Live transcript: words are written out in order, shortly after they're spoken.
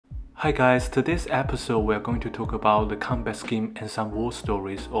Hi guys, today's episode we are going to talk about the combat scheme and some war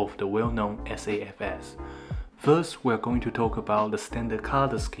stories of the well-known SAFS. First, we are going to talk about the standard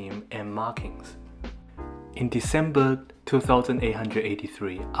color scheme and markings. In December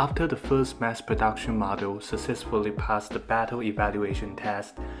 2883, after the first mass production model successfully passed the battle evaluation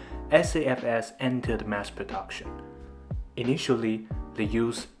test, SAFS entered mass production. Initially, they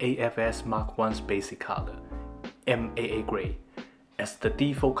used AFS Mark I's basic color, MAA gray, as the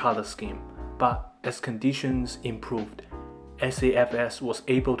default color scheme, but as conditions improved, SAFS was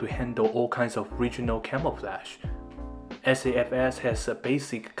able to handle all kinds of regional camouflage. SAFS has a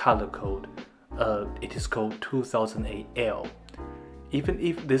basic color code, it is called 2008L. Even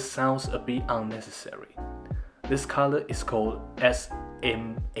if this sounds a bit unnecessary, this color is called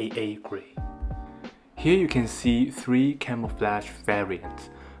SMAA gray. Here you can see three camouflage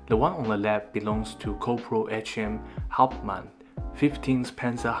variants. The one on the left belongs to Corporal H.M. Hauptmann. 15th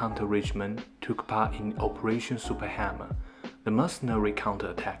Panzer Hunter Regiment took part in Operation Super Hammer, the mercenary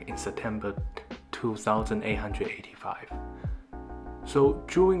counterattack in September 2885. So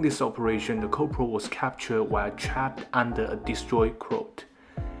during this operation, the corporal was captured while trapped under a destroyed Croat,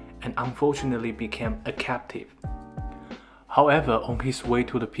 and unfortunately became a captive. However, on his way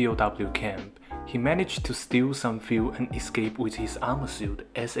to the POW camp, he managed to steal some fuel and escape with his armor suit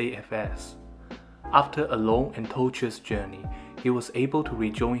SAFS. After a long and tortuous journey, he was able to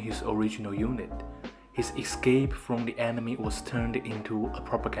rejoin his original unit. His escape from the enemy was turned into a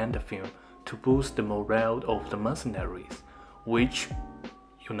propaganda film to boost the morale of the mercenaries, which,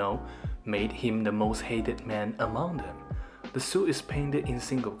 made him the most hated man among them. The suit is painted in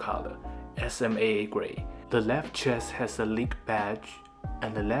single color, SMAA gray. The left chest has a League badge,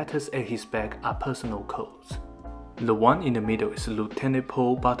 and the letters at his back are personal codes. The one in the middle is Lieutenant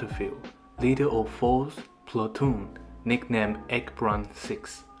Paul Butterfield, leader of 4th Platoon, nicknamed Eggbrand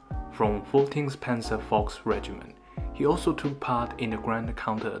 6, from 14th Panzer Fox Regiment. He also took part in the grand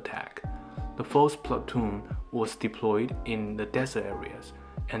counterattack. The 4th Platoon was deployed in the desert areas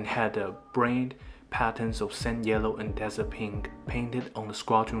and had brand patterns of sand yellow and desert pink painted on the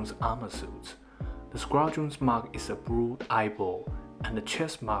squadron's armor suits. The squadron's mark is a blue eyeball, and the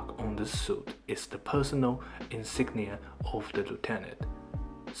chest mark on this suit is the personal insignia of the lieutenant.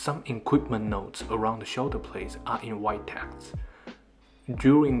 Some equipment notes around the shoulder blades are in white text.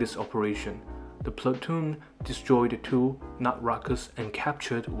 During this operation, the platoon destroyed 2 nut-rockets and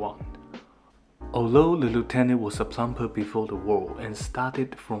captured 1. Although the lieutenant was a plumper before the war and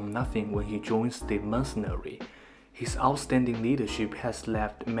started from nothing when he joins the mercenary, his outstanding leadership has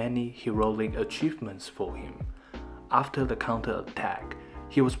left many heroic achievements for him. After the counterattack,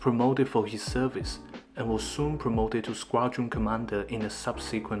 he was promoted for his service and was soon promoted to squadron commander in a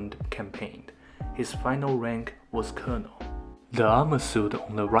subsequent campaign. His final rank was colonel. The armor suit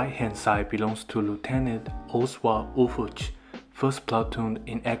on the right-hand side belongs to Lieutenant Oswald Ufuch, 1st Platoon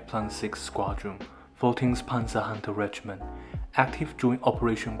in Eggplant 6 Squadron, 14th Panzer Hunter Regiment, active during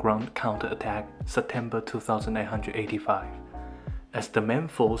Operation Ground Counterattack, September 2885. As the main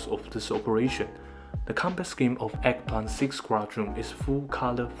force of this operation, the combat scheme of Eggplant 6 Squadron is full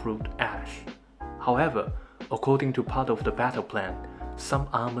color fruit ash. However, according to part of the battle plan, some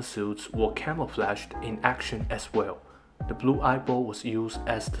armor suits were camouflaged in action as well. The blue eyeball was used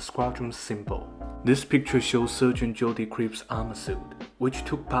as the squadron's symbol. This picture shows Sergeant Jody Cribb's armor suit, which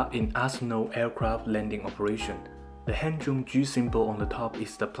took part in Arsenal aircraft landing operation. The hand-drawn G symbol on the top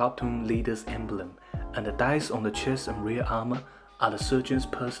is the platoon leader's emblem, and the dice on the chest and rear armor are the sergeant's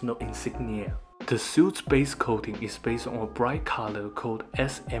personal insignia. The suit's base coating is based on a bright color called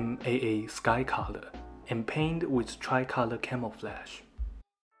SMAA sky color and painted with tricolor camouflage.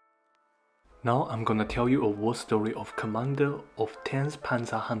 Now I'm gonna tell you a war story of commander of 10th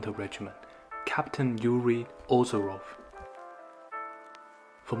Panzer Hunter Regiment, Captain Yuri Ozorov.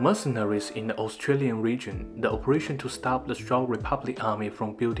 For mercenaries in the Australian region, the operation to stop the Strong Republic Army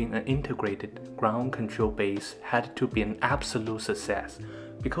from building an integrated ground control base had to be an absolute success,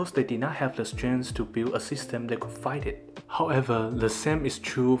 because they did not have the strength to build a system that could fight it. However, the same is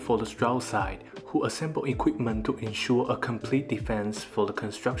true for the Strauss side, who assembled equipment to ensure a complete defense for the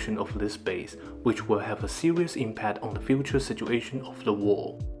construction of this base, which will have a serious impact on the future situation of the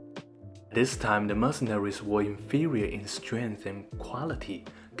war. This time, the mercenaries were inferior in strength and quality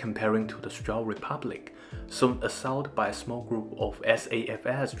comparing to the Strauss Republic, so an assault by a small group of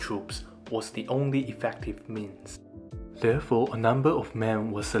SAFS troops was the only effective means. Therefore, a number of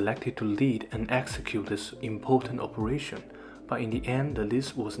men were selected to lead and execute this important operation, but in the end the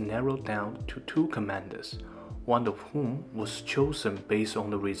list was narrowed down to 2 commanders, one of whom was chosen based on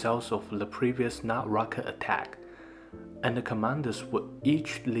the results of the previous nut-rocket attack. and the commanders would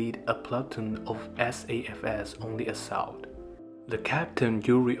each lead a platoon of SAFS on the assault. The captain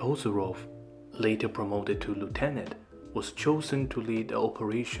Yuri Ozerov, later promoted to lieutenant, was chosen to lead the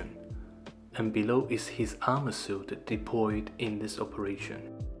operation, and below is his armor suit deployed in this operation.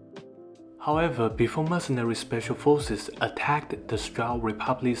 However, before mercenary special forces attacked the Stroud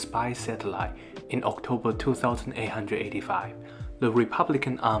Republic spy satellite in October 2885, the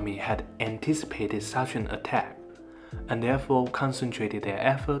Republican Army had anticipated such an attack, and therefore concentrated their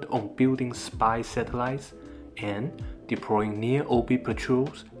effort on building spy satellites and deploying near-orbit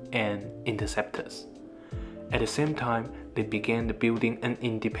patrols and interceptors. At the same time, they began building an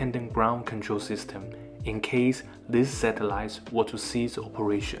independent ground control system in case these satellites were to cease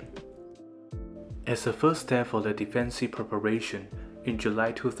operation. As a first step for the defensive preparation, in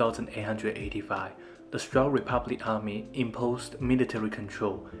July 2885, the Stroud Republic Army imposed military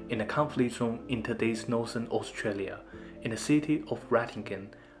control in a conflict zone in today's northern Australia, in the city of Rattingham,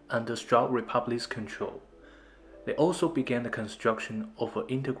 under Stroud Republic's control. They also began the construction of an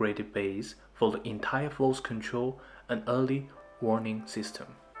integrated base for the entire force control and early warning system.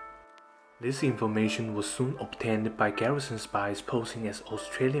 This information was soon obtained by garrison spies posing as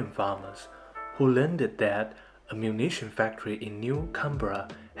Australian farmers, who learned that a munition factory in New Canberra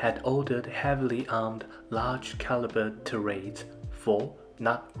had ordered heavily armed large-caliber turrets for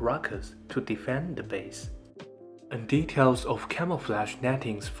nut-rockers to defend the base. And details of camouflage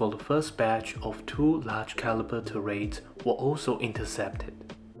nettings for the first batch of 2 large-caliber turrets were also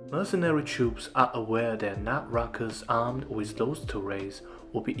intercepted. Mercenary troops are aware that nut-rockers armed with those turrets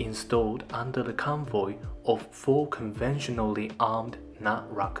will be installed under the convoy of 4 conventionally armed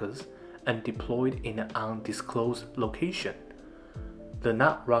nut-rockers and deployed in an undisclosed location. The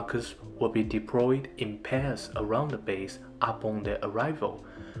nut-rockers will be deployed in pairs around the base upon their arrival,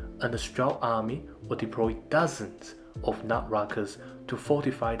 and the Stroud Army will deploy dozens of nut-rockers to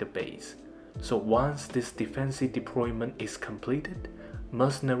fortify the base. So once this defensive deployment is completed,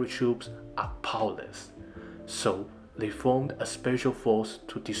 mercenary troops are powerless. So they formed a special force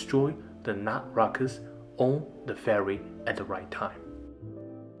to destroy the nut-rockers on the ferry at the right time.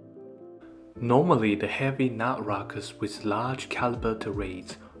 Normally, the heavy nut-rockers with large caliber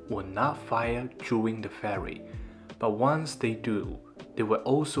turrets will not fire during the ferry, but once they do, they will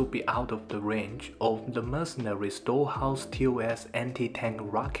also be out of the range of the mercenary storehouse TOS anti-tank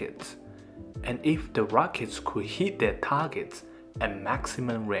rockets. And if the rockets could hit their targets at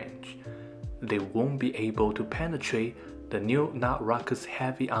maximum range, they won't be able to penetrate the new nut-rockers'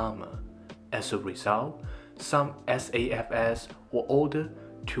 heavy armor. As a result, some SAFS were ordered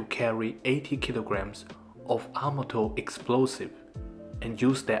to carry 80 kilograms of armature explosive and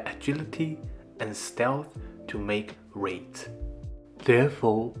use their agility and stealth to make raids.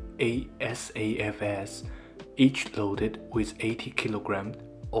 Therefore, 8 SAFS, each loaded with 80 kilograms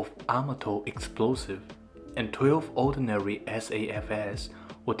of armature explosive, and 12 ordinary SAFS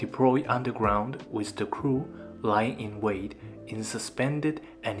were deployed underground with the crew lying in wait in suspended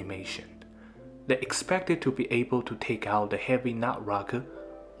animation. They expected to be able to take out the heavy nut-rocker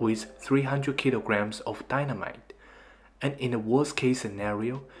with 300 kilograms of dynamite, and in the worst-case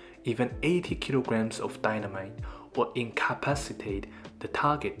scenario, even 80 kilograms of dynamite would incapacitate the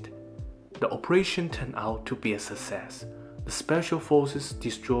target. The operation turned out to be a success. The special forces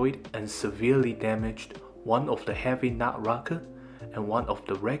destroyed and severely damaged one of the heavy nut-rocker and one of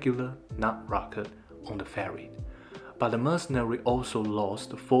the regular nut-rocker on the ferry. But the mercenary also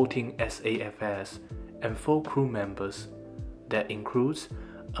lost 14 SAFS and 4 crew members. That includes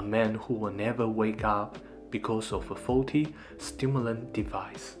a man who will never wake up because of a faulty stimulant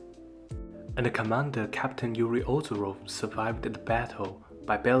device. And the commander, Captain Yuri Ozerov, survived the battle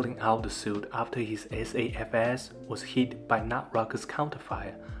by bailing out the suit after his SAFS was hit by nut-rockers'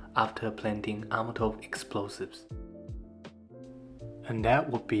 counterfire after planting armature explosives. And that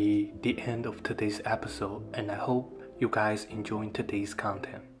would be the end of today's episode, and I hope you guys enjoyed today's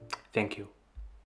content. Thank you.